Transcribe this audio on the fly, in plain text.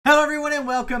and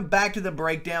welcome back to the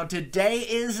breakdown. Today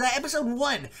is episode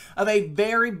 1 of a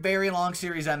very long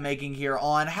series I'm making here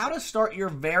on how to start your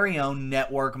very own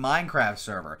network Minecraft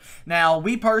server. Now,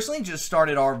 we personally just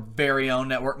started our very own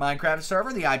network Minecraft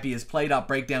server. The IP is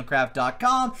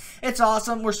play.breakdowncraft.com. It's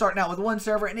awesome. We're starting out with one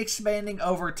server and expanding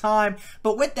over time.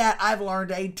 But with that, I've learned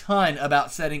a ton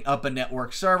about setting up a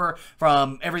network server,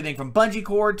 from everything from bungee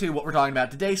cord to what we're talking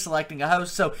about today, selecting a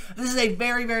host. So this is a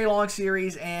very long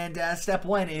series, and step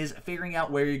 1 is figuring out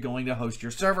where you're going to host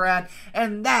your server at,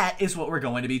 and that is what we're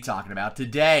going to be talking about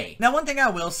today. Now, one thing I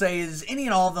will say is any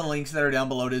and all of the links that are down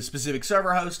below to a specific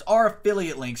server host are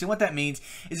affiliate links, and what that means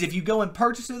is if you go and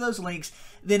purchase through those links,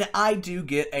 then I do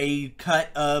get a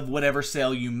cut of whatever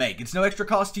sale you make. It's no extra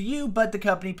cost to you, but the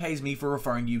company pays me for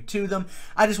referring you to them.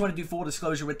 I just want to do full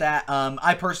disclosure with that.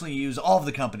 I personally use all of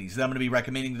the companies that I'm going to be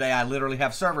recommending today. I literally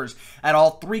have servers at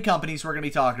all 3 companies we're going to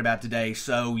be talking about today.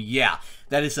 So yeah,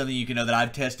 that is something you can know that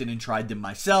I've tested and tried them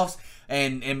myself,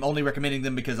 and am only recommending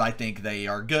them because I think they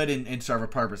are good and serve a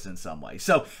purpose in some way.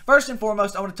 So first and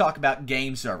foremost, I want to talk about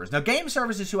GameServers. Now,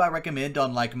 GameServers is who I recommend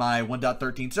on like my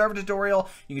 1.13 server tutorial.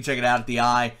 You can check it out at the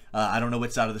eye. I don't know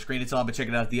which side of the screen it's on, but check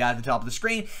it out at the eye at the top of the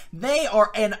screen. They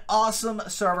are an awesome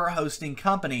server hosting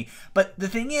company, but the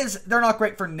thing is, they're not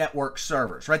great for network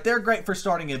servers, right? They're great for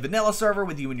starting a vanilla server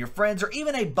with you and your friends, or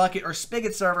even a bucket or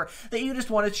spigot server that you just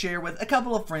want to share with a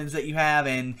couple of friends that you have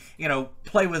and, you know,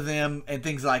 play with them and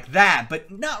things like that, but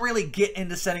not really get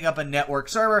into setting up a network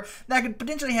server that could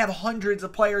potentially have hundreds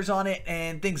of players on it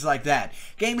and things like that.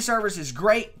 GameServers is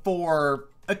great for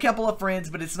a couple of friends,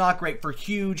 but it's not great for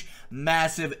huge,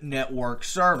 massive network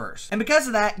servers. And because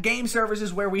of that, GameServers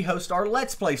is where we host our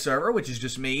Let's Play server, which is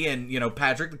just me and, you know,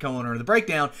 Patrick, the co-owner of the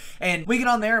Breakdown, and we get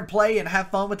on there and play and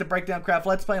have fun with the Breakdown Craft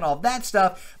Let's Play and all that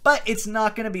stuff, but it's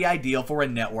not going to be ideal for a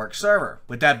network server.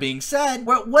 With that being said,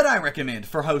 what would I recommend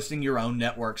for hosting your own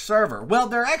network server? Well,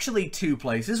 there are actually 2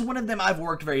 places. One of them I've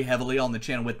worked very heavily on the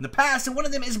channel with in the past, and one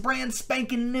of them is brand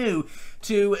spanking new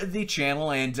to the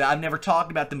channel, and I've never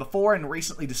talked about them before and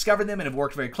recently discovered them and have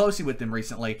worked very closely with them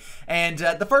recently. And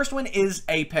the first one is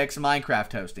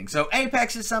ApexMinecraftHosting. So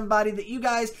Apex is somebody that you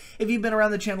guys, if you've been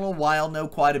around the channel a while, know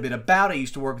quite a bit about. I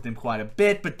used to work with them quite a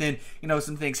bit, but then, you know,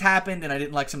 some things happened and I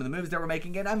didn't like some of the moves they were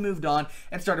making, and I moved on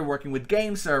and started working with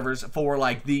GameServers for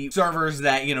like the servers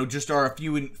that, you know, just are a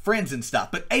few friends and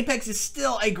stuff. But Apex is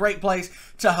still a great place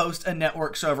to host a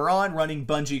network server on, running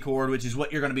bungee cord, which is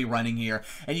what you're going to be running here.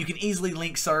 And you can easily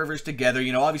link servers together.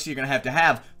 You know, obviously you're going to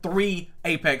have 3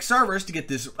 Apex servers to get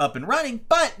this up and running,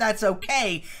 but that's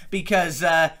okay because,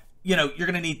 you know, you're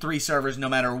going to need 3 servers no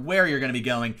matter where you're going to be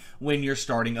going when you're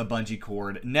starting a bungee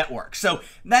cord network. So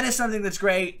that is something that's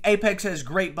great. Apex has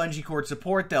great bungee cord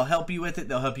support. They'll help you with it.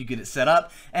 They'll help you get it set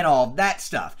up and all that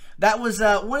stuff. That was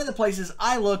one of the places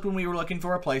I looked when we were looking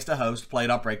for a place to host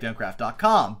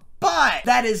play.breakdowncraft.com. But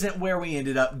that isn't where we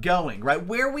ended up going, right?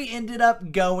 Where we ended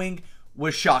up going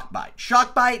was Shockbyte.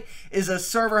 Shockbyte is a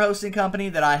server hosting company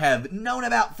that I have known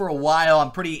about for a while.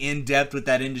 I'm pretty in-depth with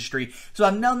that industry, so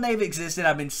I've known they've existed.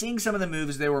 I've been seeing some of the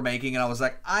moves they were making, and I was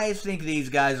like, I think these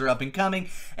guys are up and coming,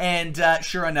 and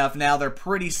sure enough, now they're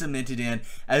pretty cemented in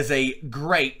as a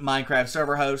great Minecraft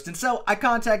server host, and so I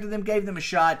contacted them, gave them a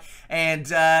shot, and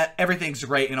everything's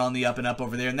great and on the up and up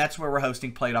over there, and that's where we're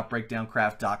hosting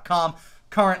play.breakdowncraft.com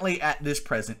currently at this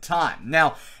present time.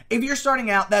 Now, if you're starting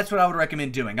out, that's what I would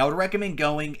recommend doing. I would recommend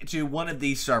going to one of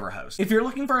these server hosts. If you're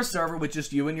looking for a server with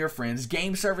just you and your friends,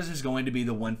 GameServers is going to be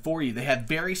the one for you. They have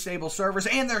very stable servers,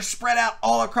 and they're spread out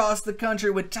all across the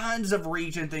country with tons of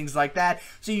reach and things like that,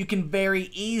 so you can very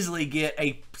easily get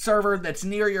a server that's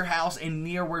near your house and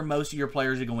near where most of your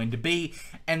players are going to be,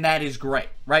 and that is great,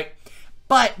 right?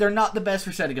 But they're not the best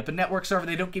for setting up a network server.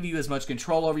 They don't give you as much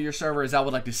control over your server as I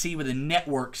would like to see with a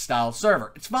network-style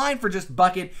server. It's fine for just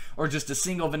bucket or just a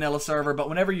single vanilla server, but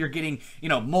whenever you're getting, you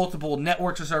know, multiple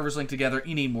networks or servers linked together,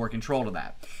 you need more control to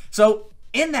that. So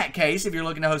in that case, if you're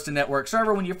looking to host a network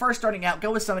server, when you're first starting out,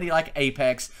 go with somebody like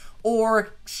Apex or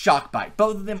Shockbyte.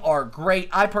 Both of them are great.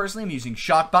 I personally am using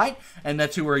Shockbyte, and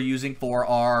that's who we're using for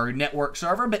our network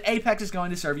server, but Apex is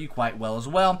going to serve you quite well as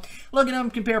well. Look at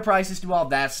them, compare prices, do all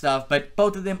that stuff, but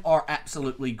both of them are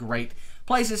absolutely great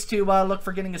places to look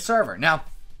for getting a server. Now,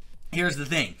 here's the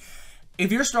thing.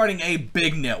 If you're starting a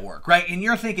big network, right, and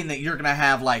you're thinking that you're going to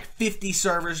have like 50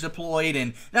 servers deployed,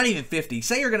 and not even 50,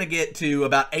 say you're going to get to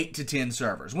about 8 to 10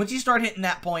 servers. Once you start hitting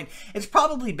that point, it's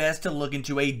probably best to look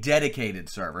into a dedicated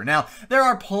server. Now, there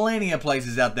are plenty of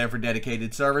places out there for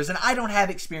dedicated servers, and I don't have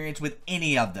experience with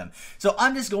any of them. So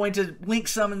I'm just going to link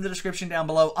some in the description down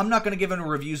below. I'm not going to give any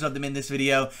reviews of them in this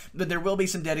video, but there will be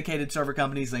some dedicated server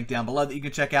companies linked down below that you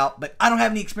can check out, but I don't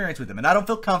have any experience with them, and I don't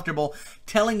feel comfortable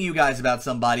telling you guys about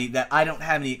somebody that I don't don't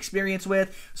have any experience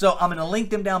with. So I'm going to link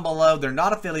them down below. They're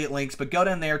not affiliate links, but go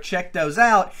down there, check those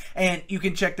out, and you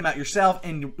can check them out yourself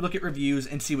and look at reviews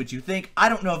and see what you think. I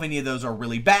don't know if any of those are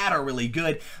really bad or really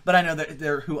good, but I know that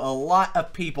they're who a lot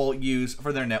of people use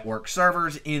for their network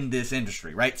servers in this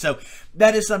industry, right? So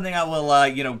that is something I will,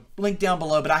 you know, link down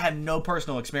below, but I have no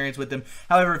personal experience with them.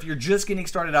 However, if you're just getting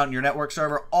started out in your network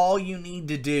server, all you need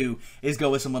to do is go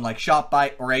with someone like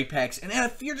Shockbyte or Apex. And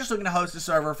if you're just looking to host a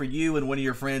server for you and one of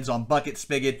your friends on Bucket,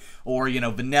 Spigot, or, you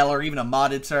know, vanilla, or even a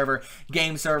modded server,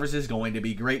 GameServers is going to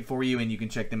be great for you, and you can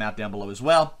check them out down below as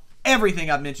well. Everything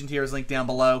I've mentioned here is linked down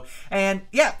below. And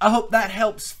yeah, I hope that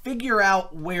helps figure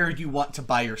out where you want to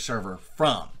buy your server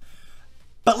from.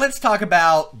 But let's talk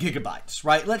about gigabytes,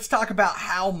 right? Let's talk about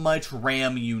how much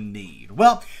RAM you need.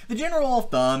 Well, the general rule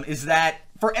of thumb is that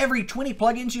for every 20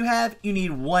 plugins you have, you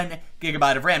need 1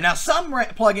 gigabyte of RAM. Now, some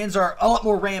plugins are a lot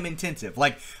more RAM intensive,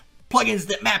 like plugins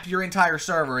that map your entire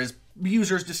server as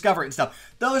users discover it and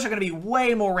stuff. Those are going to be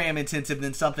way more RAM intensive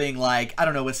than something like, I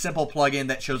don't know, a simple plugin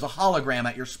that shows a hologram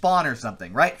at your spawn or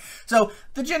something, right? So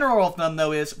the general rule of thumb,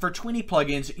 though, is for 20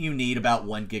 plugins, you need about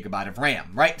 1 gigabyte of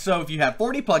RAM, right? So if you have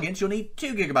 40 plugins, you'll need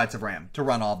 2 gigabytes of RAM to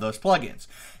run all of those plugins.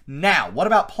 Now, what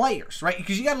about players, right?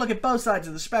 Because you got to look at both sides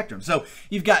of the spectrum. So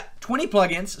you've got 20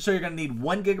 plugins, so you're going to need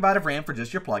 1 gigabyte of RAM for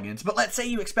just your plugins. But let's say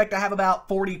you expect to have about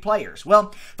 40 players.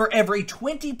 Well, for every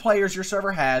 20 players your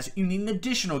server has, you need an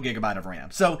additional gigabyte of RAM.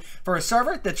 So for a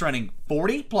server that's running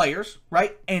 40 players,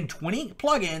 right, and 20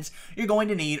 plugins, you're going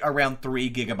to need around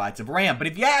 3 gigabytes of RAM. But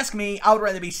if you ask me, I would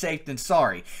rather be safe than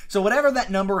sorry. So whatever that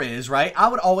number is, right, I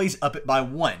would always up it by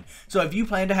 1. So if you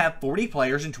plan to have 40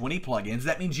 players and 20 plugins,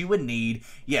 that means you would need,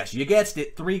 yes, you guessed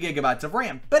it, 3 gigabytes of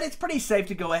RAM. But it's pretty safe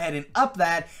to go ahead and up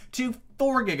that to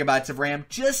 4 gigabytes of RAM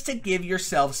just to give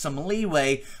yourself some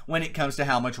leeway when it comes to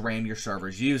how much RAM your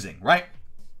server's using, right?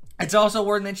 It's also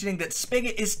worth mentioning that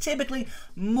Spigot is typically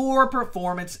more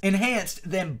performance enhanced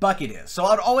than Bucket is. So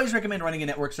I'd always recommend running a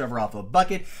network server off of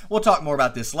Bucket. We'll talk more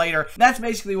about this later. That's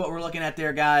basically what we're looking at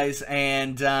there, guys.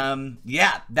 And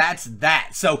yeah, that's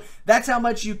that. So that's how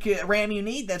much RAM you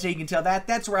need. That's how you can tell that.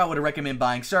 That's where I would recommend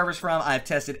buying servers from. I've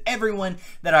tested everyone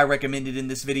that I recommended in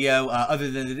this video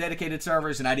other than the dedicated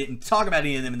servers, and I didn't talk about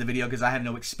any of them in the video because I have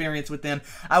no experience with them.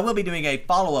 I will be doing a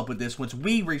follow-up with this once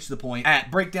we reach the point at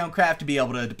Breakdown Craft to be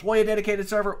able to deploy a dedicated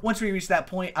server. Once we reach that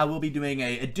point, I will be doing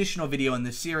an additional video in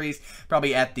this series,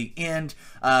 probably at the end,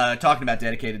 talking about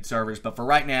dedicated servers. But for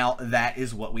right now, that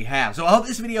is what we have. So I hope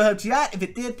this video helped you out. If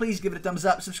it did, please give it a thumbs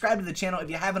up. Subscribe to the channel if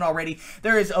you haven't already.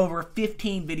 There is over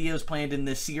 15 videos planned in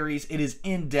this series. It is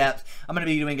in depth. I'm going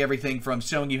to be doing everything from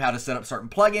showing you how to set up certain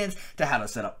plugins, to how to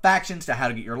set up factions, to how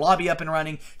to get your lobby up and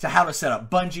running, to how to set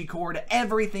up bungee cord.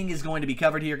 Everything is going to be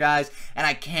covered here, guys, and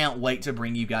I can't wait to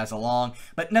bring you guys along.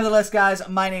 But nevertheless, guys,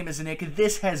 my name is Nick.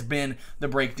 This has been The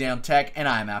Breakdown Tech, and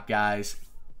I'm out, guys.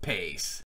 Peace.